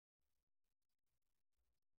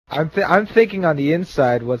I'm thinking on the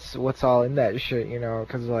inside what's all in that shit, you know,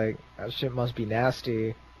 'cause like that shit must be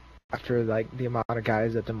nasty after like the amount of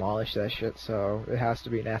guys that demolish that shit, so it has to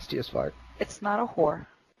be nasty as fuck. It's not a whore.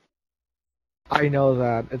 I know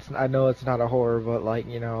that. I know it's not a horror, but like,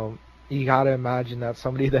 you know, you gotta imagine that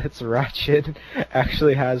somebody that's ratchet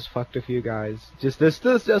actually has fucked a few guys. Just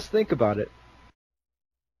think about it.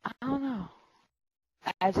 I don't know.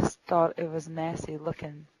 I just thought it was nasty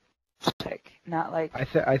looking chick, not like.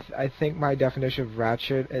 I think my definition of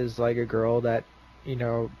ratchet is like a girl that, you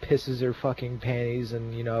know, pisses her fucking panties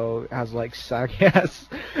and, you know, has like saggy ass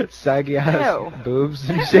boobs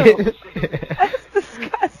and shit. That's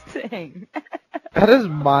disgusting. That is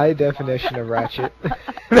my definition of ratchet.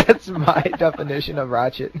 That's my definition of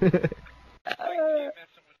ratchet.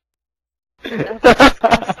 That's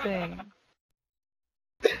disgusting.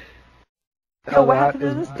 Yo, what happened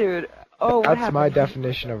to this dude? Oh, what happened? That's my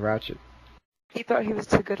definition of ratchet. He thought he was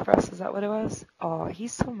too good for us, is that what it was? Oh,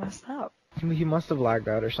 he's so messed up. He must have lagged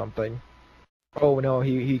out or something. Oh no,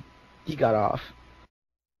 he got off.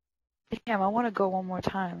 Damn, I want to go one more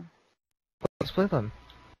time. Let's play them.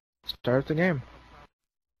 Start the game.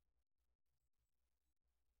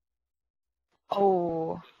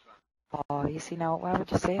 Oh, you see now, why would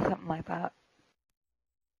you say something like that?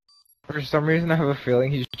 For some reason, I have a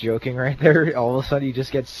feeling he's joking right there. All of a sudden, he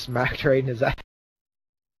just gets smacked right in his ass.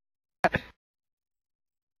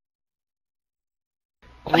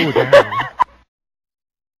 Oh, damn.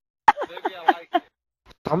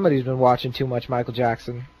 Somebody's been watching too much Michael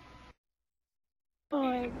Jackson. Oh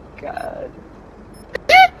my god.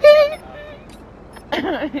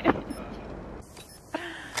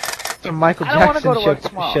 So Michael Jackson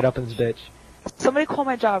shit up in his bitch. Somebody call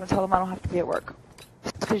my job and tell them I don't have to be at work.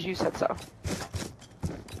 Because you said so.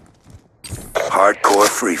 Hardcore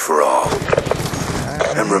free-for-all.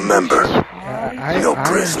 And remember, no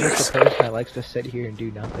prisoners. I'm just a person that likes to sit here and do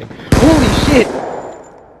nothing. Holy shit!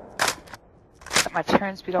 Got my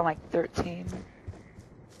turn speed on like 13.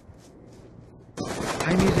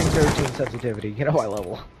 I'm using 13 sensitivity. You know I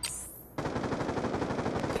level.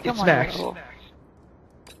 Get smacked.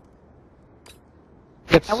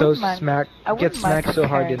 Get smacked so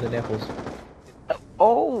hard in the nipples.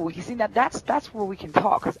 Oh, you see that? That's where we can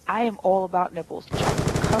talk, because I am all about nipples.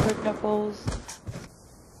 Chocolate-covered nipples.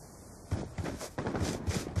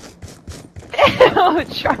 Oh,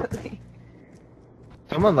 Charlie.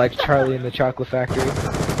 Someone likes Charlie in the Chocolate Factory.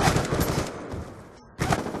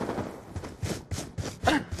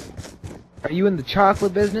 Are you in the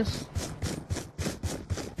chocolate business?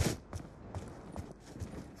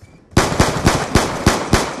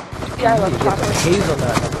 Yeah, I love chocolate. Get some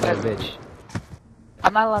hazelnut up that bitch.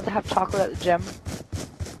 I'm not allowed to have chocolate at the gym,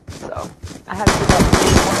 so I have to do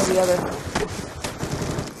one or the other.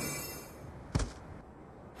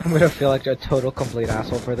 I'm gonna feel like a total complete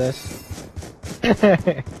asshole for this.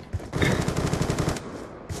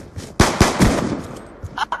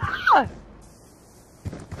 Ah!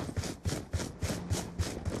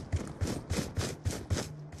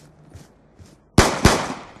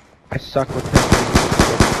 I suck with this.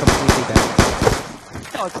 It's completely bad.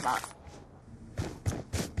 No, it's not.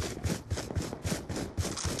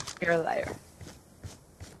 You're a liar.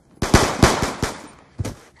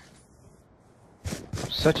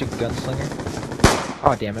 Such a gunslinger.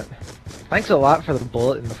 Oh, damn it. Thanks a lot for the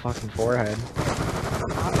bullet in the fucking forehead.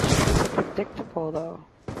 It's predictable, though.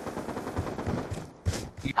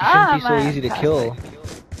 You shouldn't be so easy to kill.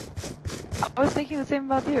 I was thinking the same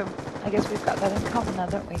about you. I guess we've got that in common now,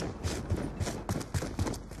 don't we?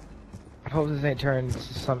 I hope this ain't turned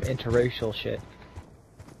into some interracial shit.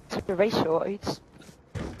 Interracial? Are you just...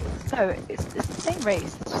 No, it's the same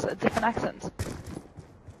race, it's just a different accent.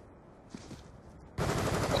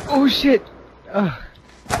 Oh shit! Ugh.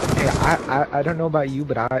 Hey, I don't know about you,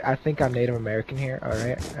 but I think I'm Native American here,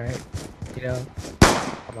 alright? You know,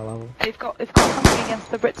 on my level. They've got something against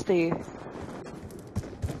the Brits, do you?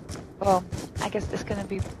 Well, I guess it's gonna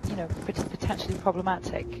be, you know, potentially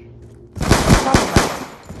problematic.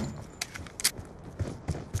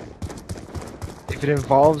 If it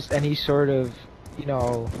involves any sort of, you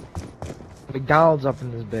know, McDonald's up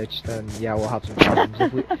in this bitch, then yeah, we'll have some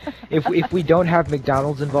problems. if we don't have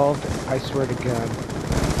McDonald's involved, I swear to God,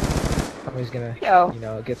 somebody's gonna, you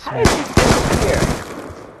know, get smacked. How did you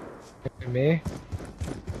disappear? Me?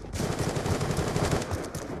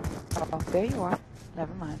 Oh, there you are.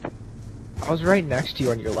 Never mind. I was right next to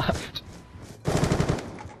you on your left.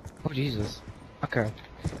 Oh Jesus. Okay.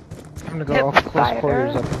 I'm gonna go off close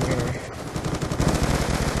quarters up in here.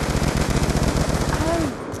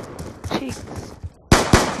 Cheeks.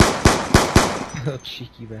 Little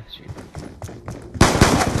cheeky bastard.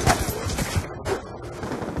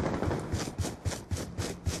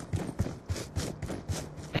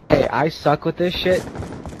 Hey, I suck with this shit.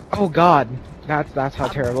 Oh god, that's how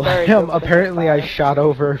terrible I am. Apparently I shot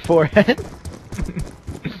over her forehead.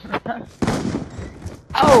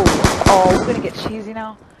 Oh, we're gonna get cheesy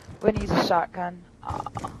now. We're gonna use a shotgun.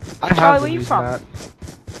 Charlie, where you from? That.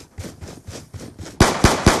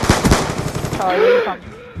 Charlie, where you from?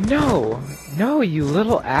 No, you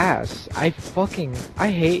little ass. I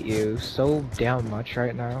hate you so damn much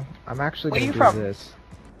right now. I'm actually gonna do this.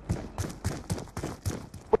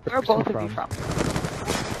 Where are both of you from?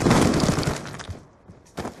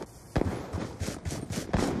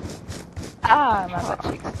 Ah, my butt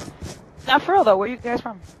cheeks. Now for real though, where are you guys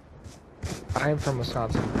from? I am from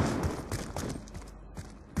Wisconsin.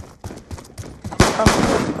 I'm from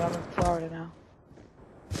Philly, but I'm in Florida now.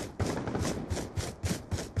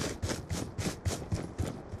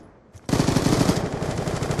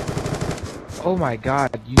 Oh my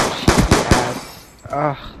god, you cheeky ass.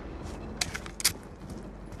 Ugh.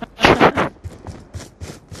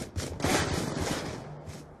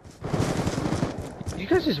 You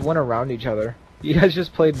guys just went around each other. You guys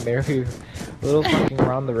just played Mary little fucking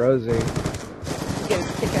around the rosy. Get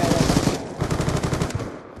a kick out of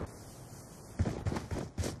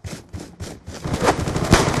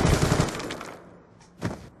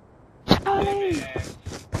that. Charlie!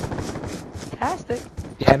 Fantastic.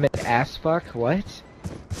 Damn it, ass fuck, what?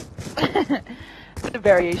 It's a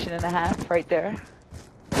variation and a half right there.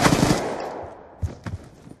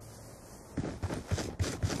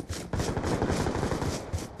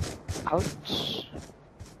 Ouch.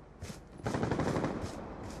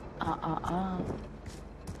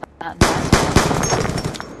 Not nice.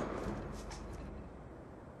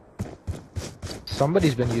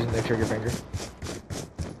 Somebody's been using their trigger finger.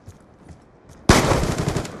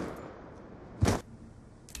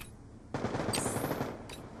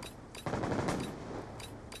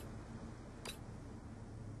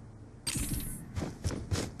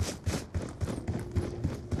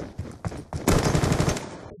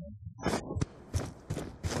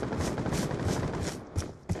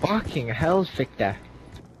 Fucking hell, Victor.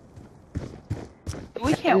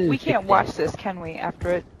 We can't watch this, can we?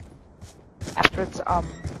 After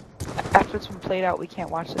it's been played out, we can't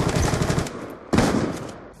watch this.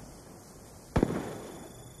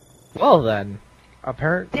 Well then,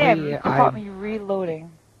 apparently Damn, you caught me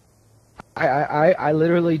reloading. I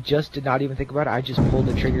literally just did not even think about it. I just pulled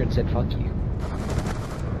the trigger and said fuck you.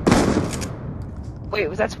 Wait,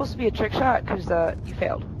 was that supposed to be a trick shot? Cause you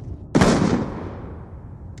failed.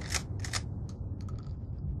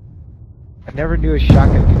 I never knew a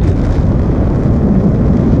shotgun could do that.